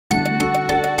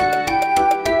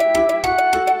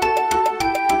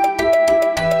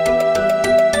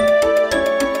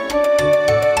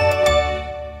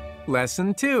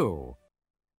Lesson 2.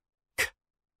 K,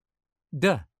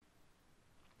 D.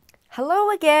 Hello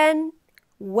again.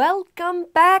 Welcome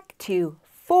back to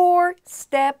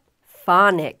 4-Step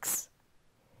Phonics.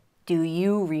 Do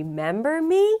you remember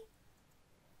me?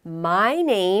 My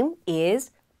name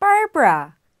is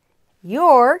Barbara,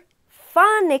 your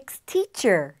phonics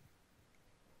teacher.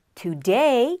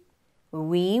 Today,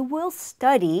 we will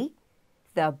study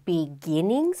the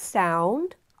beginning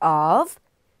sound of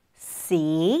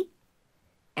C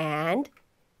and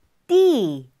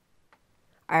D.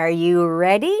 Are you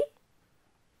ready?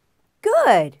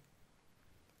 Good.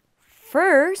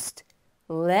 First,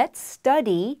 let's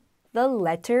study the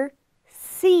letter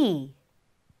C.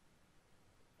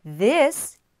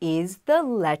 This is the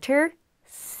letter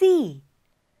C.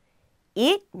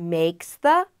 It makes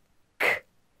the K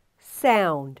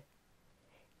sound.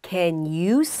 Can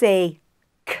you say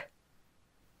K?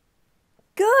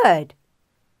 Good.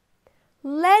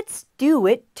 Let's do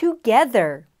it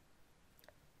together.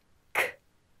 K,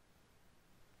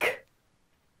 K,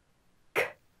 K.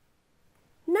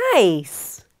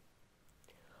 Nice.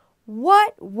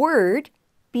 What word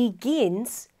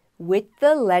begins with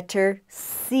the letter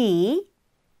C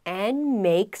and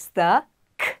makes the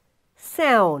K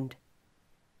sound?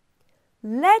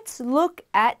 Let's look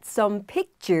at some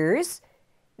pictures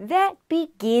that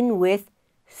begin with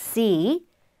C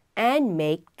and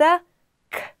make the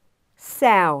K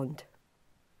sound.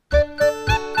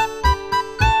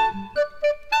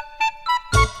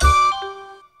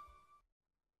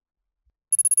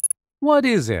 What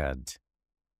is it?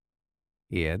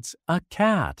 It's a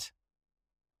cat.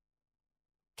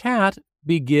 Cat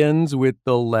begins with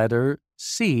the letter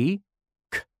C,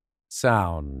 K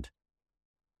sound.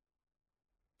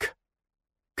 K,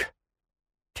 K,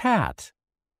 cat.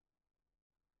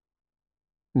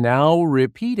 Now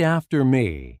repeat after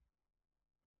me.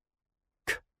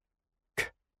 K, K,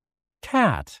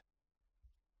 cat.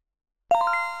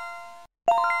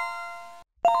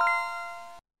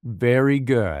 Very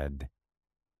good.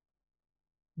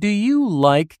 Do you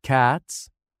like cats?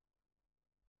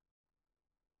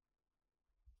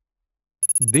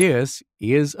 This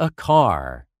is a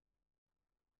car.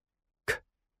 K,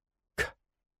 K,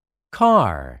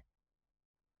 car.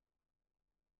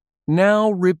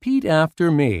 Now repeat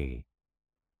after me.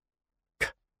 K,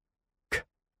 K,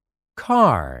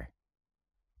 car.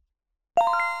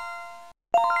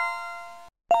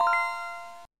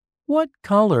 What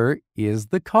color is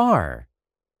the car?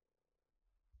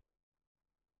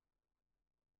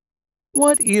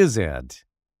 What is it?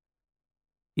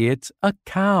 It's a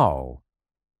cow.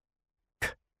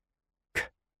 K, K,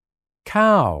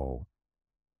 cow.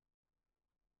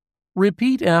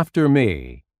 Repeat after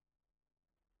me.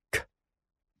 K,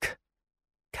 K,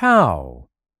 cow.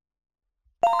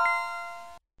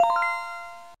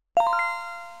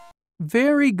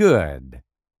 Very good.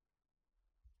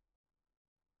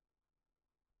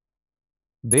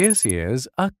 This is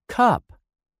a cup.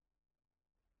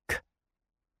 K,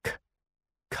 K,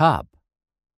 cup.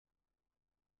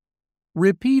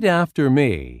 Repeat after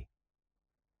me.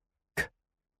 K,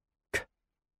 K,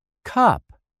 cup.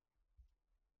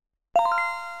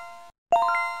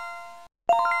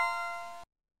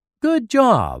 Good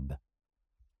job.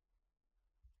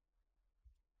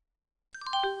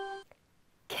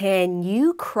 Can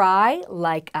you cry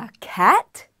like a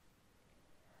cat?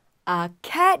 A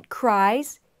cat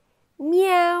cries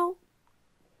meow,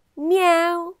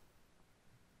 meow.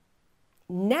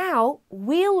 Now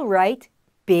we'll write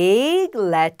big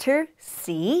letter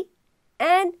C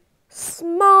and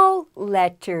small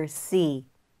letter C.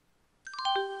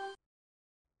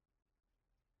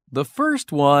 The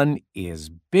first one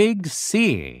is big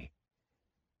C.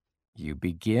 You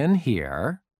begin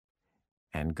here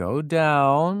and go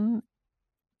down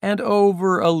and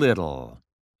over a little.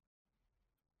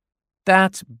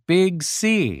 That's big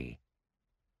C.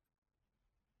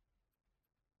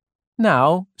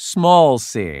 Now, small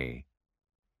c.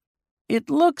 It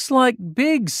looks like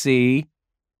big C,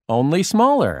 only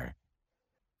smaller.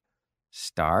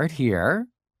 Start here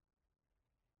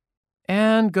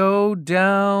and go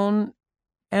down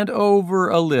and over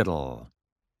a little.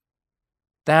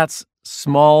 That's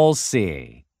small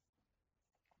c.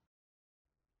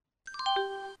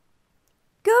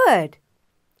 Good.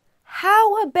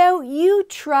 How about you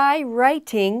try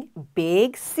writing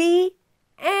big C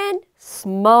and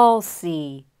small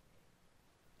c?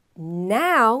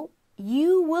 Now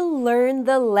you will learn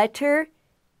the letter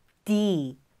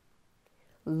D.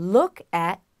 Look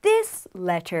at this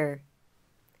letter.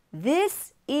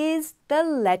 This is the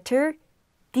letter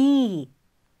D.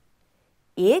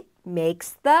 It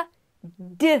makes the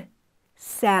D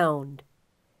sound.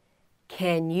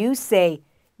 Can you say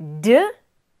D?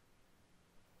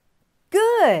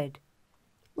 Good.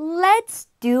 Let's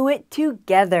do it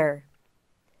together.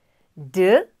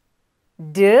 D,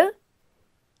 D,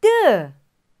 D.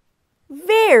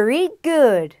 Very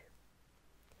good.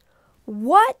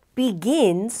 What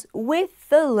begins with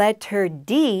the letter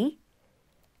D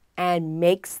and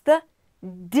makes the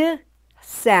D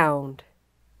sound?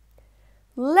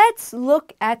 Let's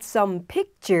look at some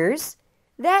pictures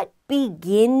that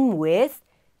begin with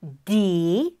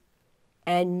D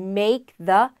and make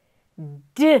the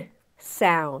D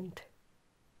sound.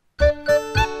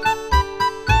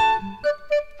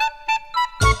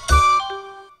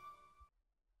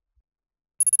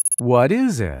 What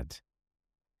is it?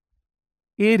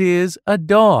 It is a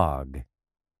dog.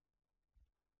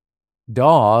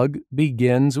 Dog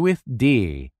begins with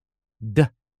D, D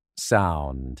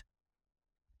sound.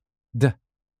 D,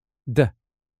 D,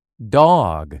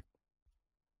 dog.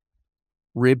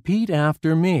 Repeat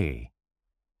after me.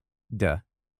 D,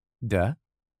 D,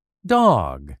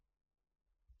 dog.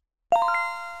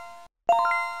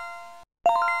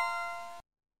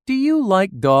 Do you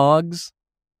like dogs?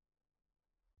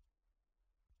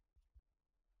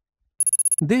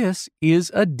 This is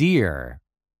a deer.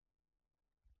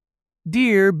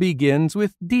 Deer begins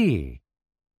with D,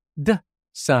 D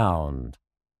sound.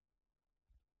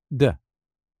 D,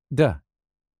 D,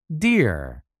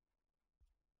 deer.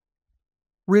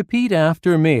 Repeat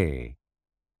after me.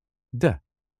 D,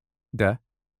 D,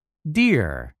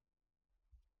 deer.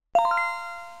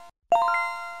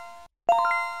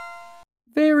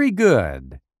 Very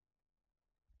good.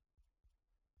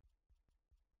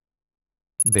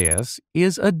 This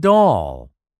is a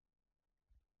doll.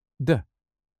 D,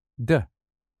 D,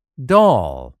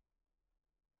 doll.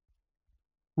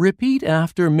 Repeat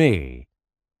after me.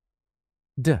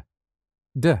 D,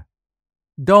 D,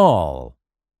 doll.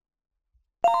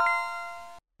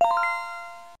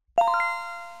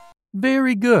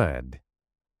 Very good.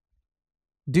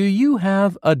 Do you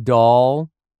have a doll?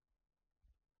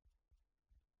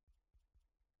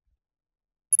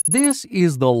 This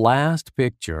is the last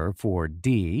picture for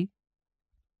D,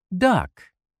 duck.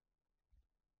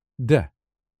 D,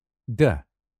 D,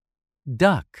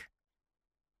 duck.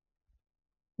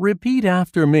 Repeat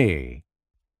after me.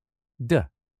 D,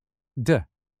 D,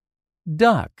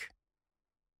 duck.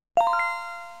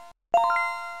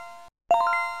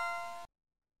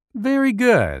 Very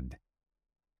good.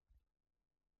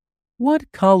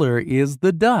 What color is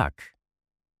the duck?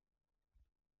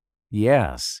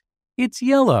 Yes, it's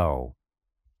yellow.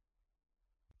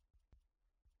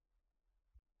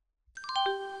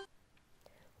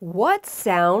 What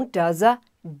sound does a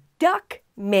duck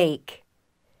make?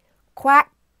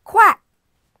 Quack, quack.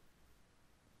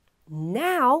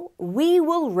 Now we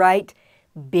will write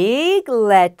big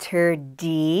letter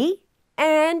D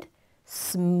and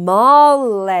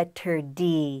small letter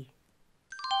D.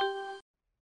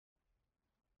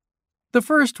 The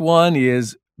first one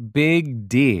is big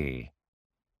D.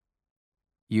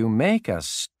 You make a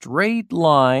straight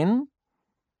line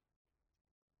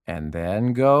and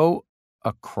then go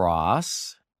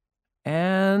across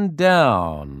and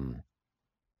down.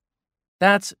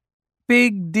 That's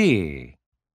big D.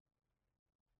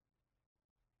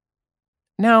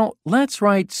 Now let's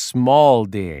write small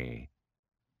d.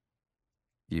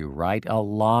 You write a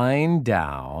line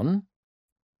down,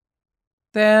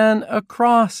 then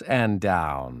across and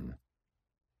down.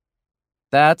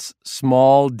 That's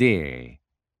small d.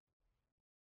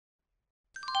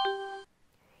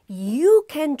 You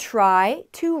can try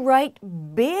to write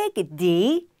big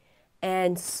D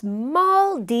and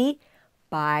small d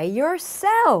by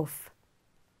yourself.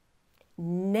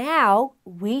 Now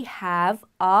we have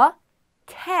a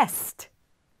test.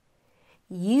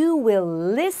 You will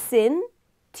listen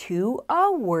to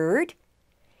a word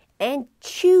and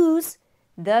choose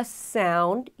the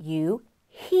sound you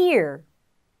hear.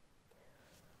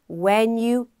 When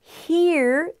you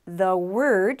hear the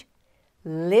word,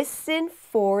 listen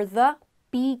for the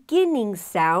beginning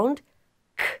sound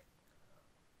k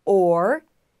or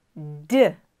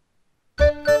d.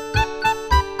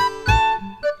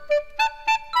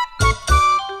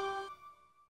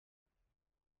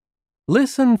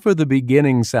 Listen for the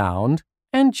beginning sound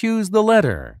and choose the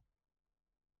letter.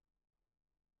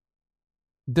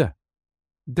 D,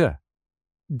 d,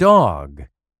 dog.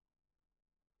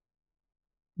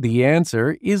 The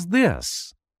answer is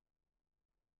this.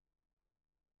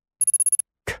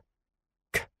 K,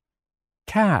 k,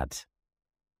 cat.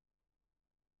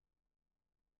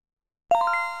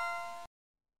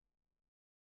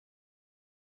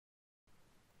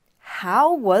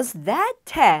 How was that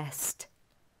test?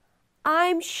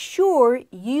 I'm sure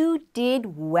you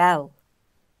did well.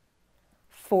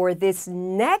 For this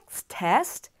next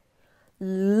test,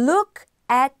 look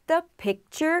at the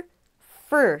picture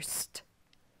first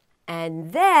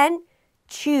and then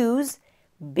choose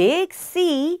big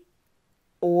C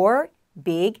or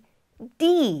big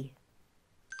D.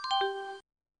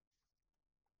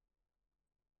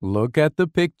 Look at the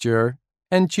picture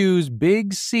and choose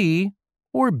big C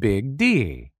or big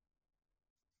D.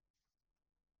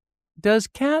 Does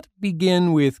cat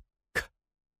begin with k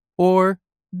or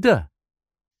d?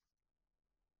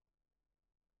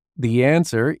 The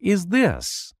answer is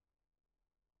this.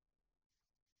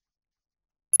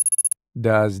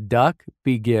 Does duck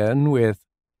begin with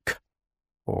k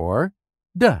or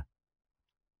d?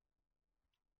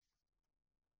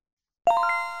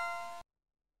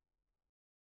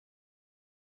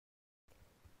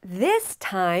 This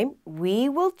time we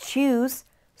will choose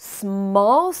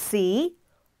small c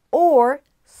or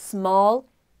small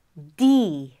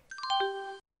d.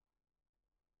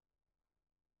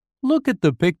 Look at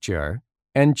the picture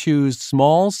and choose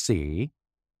small c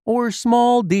or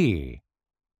small d.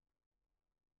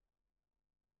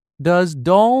 Does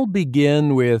doll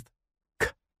begin with k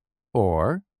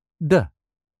or d?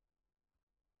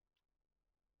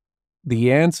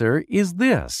 The answer is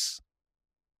this.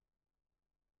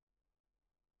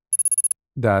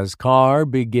 Does car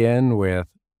begin with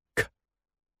k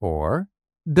or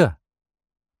d?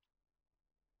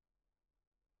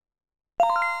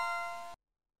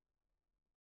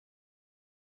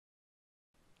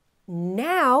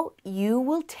 Now you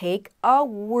will take a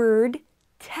word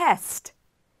test.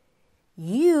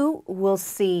 You will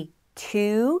see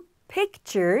 2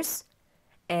 pictures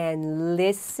and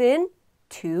listen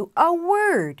to a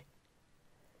word.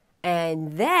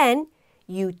 And then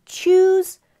you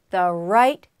choose the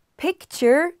right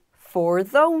picture for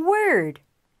the word.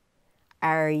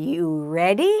 Are you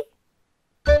ready?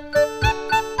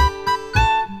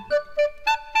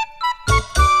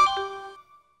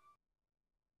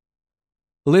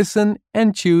 Listen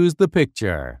and choose the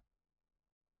picture.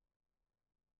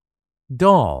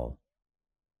 Doll,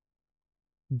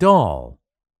 doll.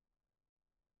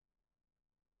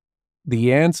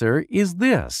 The answer is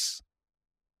this.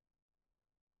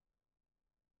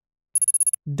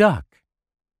 Duck,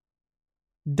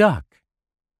 duck.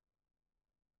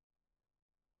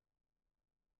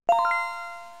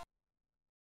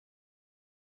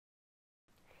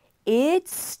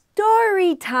 It's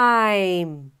story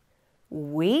time.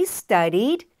 We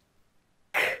studied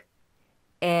k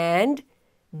and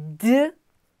d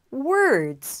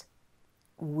words.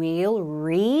 We'll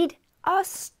read a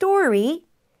story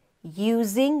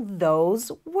using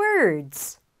those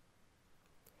words.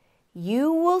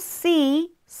 You will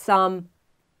see some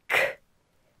k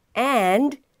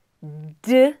and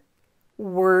d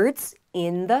words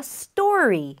in the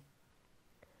story.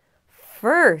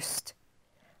 First,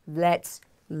 let's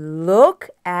look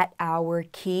at our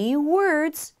key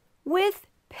words with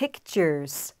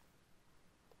pictures.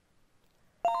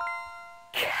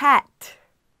 Cat,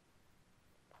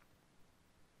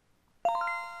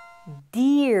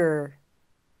 deer,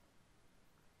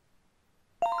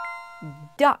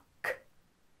 duck,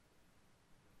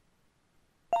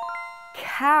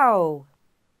 cow,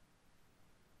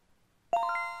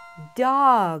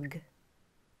 dog,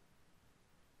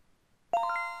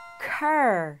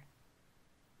 car,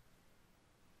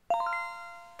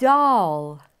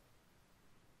 doll.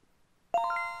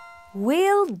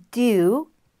 We'll do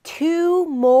 2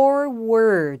 more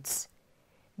words.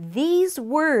 These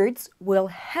words will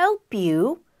help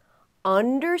you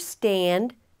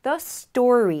understand the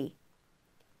story.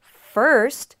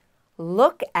 First,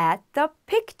 look at the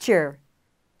picture.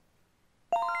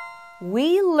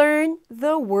 We learn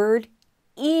the word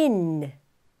in.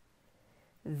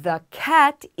 The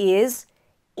cat is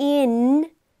in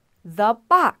the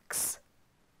box,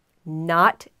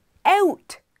 not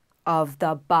out of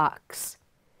the box.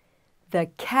 The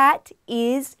cat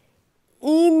is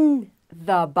in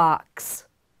the box.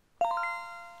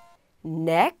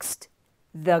 Next,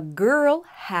 the girl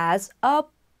has a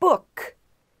book.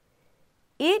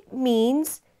 It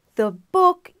means the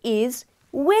book is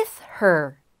with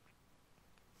her.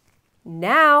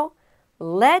 Now,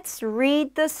 let's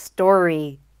read the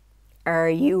story. Are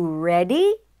you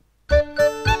ready?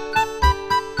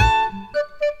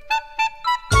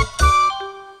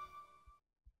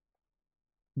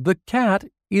 The cat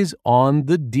is on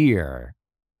the deer.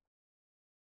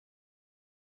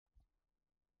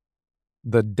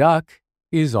 The duck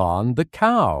is on the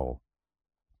cow.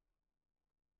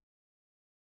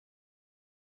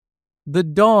 The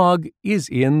dog is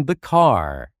in the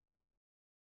car.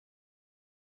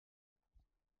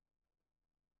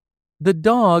 The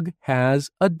dog has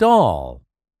a doll.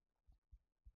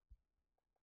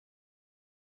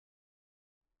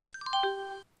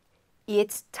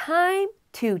 It's time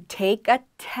to take a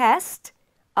test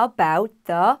about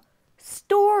the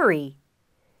story.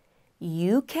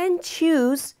 You can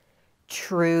choose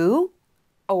true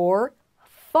or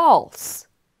false.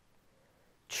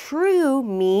 True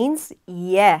means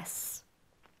yes.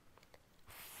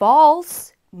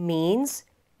 False means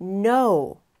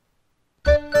no.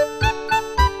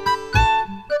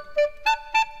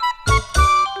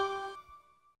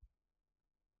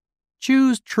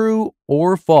 Choose true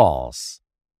or false.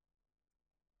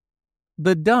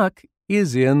 The duck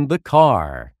is in the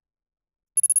car.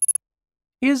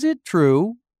 Is it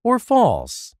true or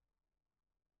false?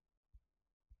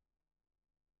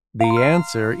 The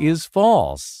answer is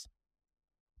false.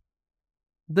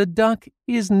 The duck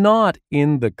is not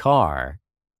in the car.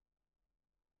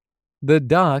 The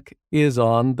duck is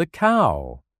on the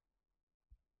cow.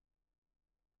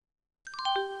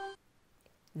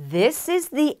 This is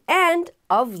the end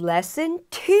of lesson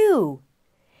 2.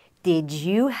 Did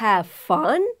you have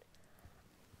fun?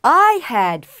 I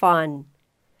had fun.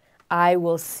 I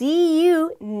will see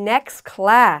you next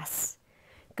class.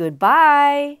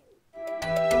 Goodbye.